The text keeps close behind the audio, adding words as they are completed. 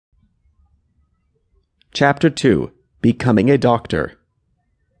Chapter 2. Becoming a Doctor.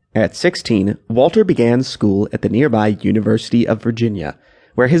 At 16, Walter began school at the nearby University of Virginia,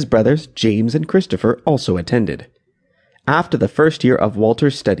 where his brothers James and Christopher also attended. After the first year of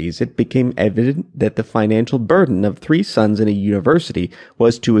Walter's studies, it became evident that the financial burden of 3 sons in a university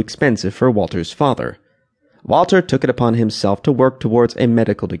was too expensive for Walter's father. Walter took it upon himself to work towards a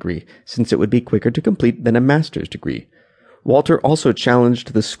medical degree, since it would be quicker to complete than a master's degree. Walter also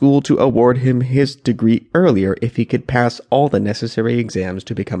challenged the school to award him his degree earlier if he could pass all the necessary exams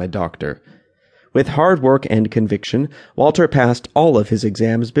to become a doctor. With hard work and conviction, Walter passed all of his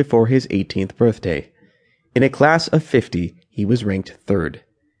exams before his 18th birthday. In a class of 50, he was ranked 3rd.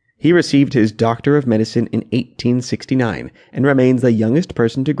 He received his Doctor of Medicine in 1869 and remains the youngest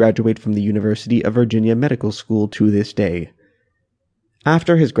person to graduate from the University of Virginia Medical School to this day.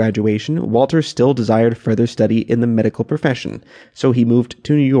 After his graduation, Walter still desired further study in the medical profession, so he moved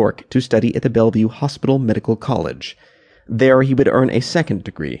to New York to study at the Bellevue Hospital Medical College. There he would earn a 2nd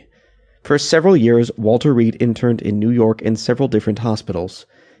degree. For several years, Walter Reed interned in New York in several different hospitals.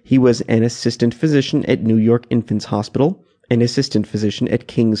 He was an assistant physician at New York Infants Hospital, an assistant physician at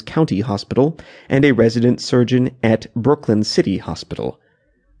Kings County Hospital, and a resident surgeon at Brooklyn City Hospital.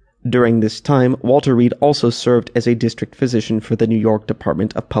 During this time, Walter Reed also served as a district physician for the New York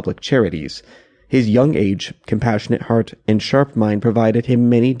Department of Public Charities. His young age, compassionate heart, and sharp mind provided him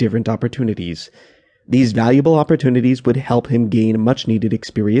many different opportunities. These valuable opportunities would help him gain much-needed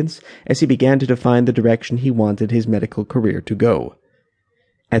experience as he began to define the direction he wanted his medical career to go.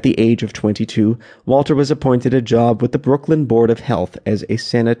 At the age of 22, Walter was appointed a job with the Brooklyn Board of Health as a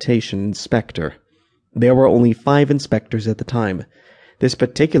sanitation inspector. There were only 5 inspectors at the time. This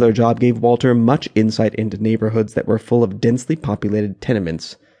particular job gave Walter much insight into neighborhoods that were full of densely populated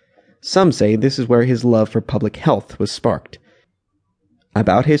tenements. Some say this is where his love for public health was sparked.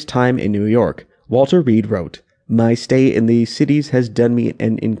 About his time in New York, Walter Reed wrote, "My stay in these cities has done me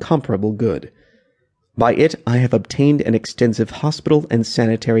an incomparable good. By it I have obtained an extensive hospital and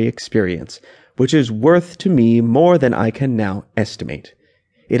sanitary experience, which is worth to me more than I can now estimate.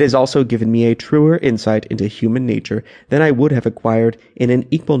 It has also given me a truer insight into human nature than I would have acquired in an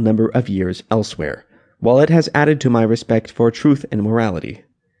equal number of years elsewhere, while it has added to my respect for truth and morality.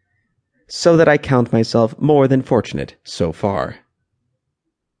 So that I count myself more than fortunate so far."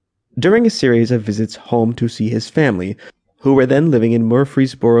 During a series of visits home to see his family, who were then living in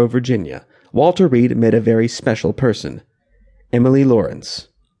Murfreesboro, Virginia, Walter Reed met a very special person, Emily Lawrence.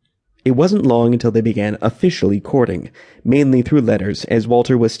 It wasn't long until they began officially courting, mainly through letters, as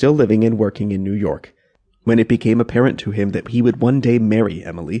Walter was still living and working in New York. When it became apparent to him that he would one day marry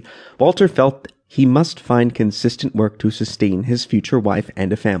Emily, Walter felt he must find consistent work to sustain his future wife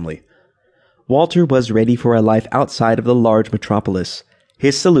and a family. Walter was ready for a life outside of the large metropolis.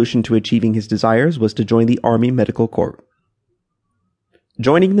 His solution to achieving his desires was to join the Army Medical Corps.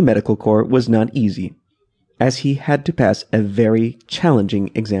 Joining the Medical Corps was not easy, as he had to pass a very challenging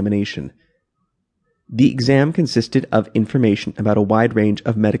examination. The exam consisted of information about a wide range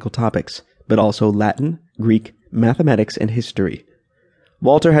of medical topics, but also Latin, Greek, mathematics, and history.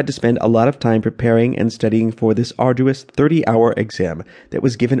 Walter had to spend a lot of time preparing and studying for this arduous 30-hour exam that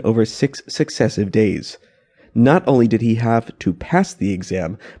was given over 6 successive days. Not only did he have to pass the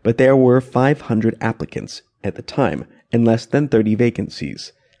exam, but there were 500 applicants at the time and less than 30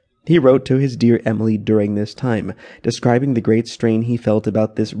 vacancies. He wrote to his dear Emily during this time, describing the great strain he felt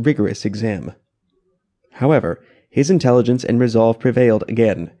about this rigorous exam. However, his intelligence and resolve prevailed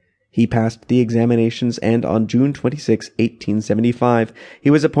again. He passed the examinations, and on June 26, 1875, he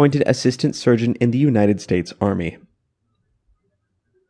was appointed assistant surgeon in the United States Army.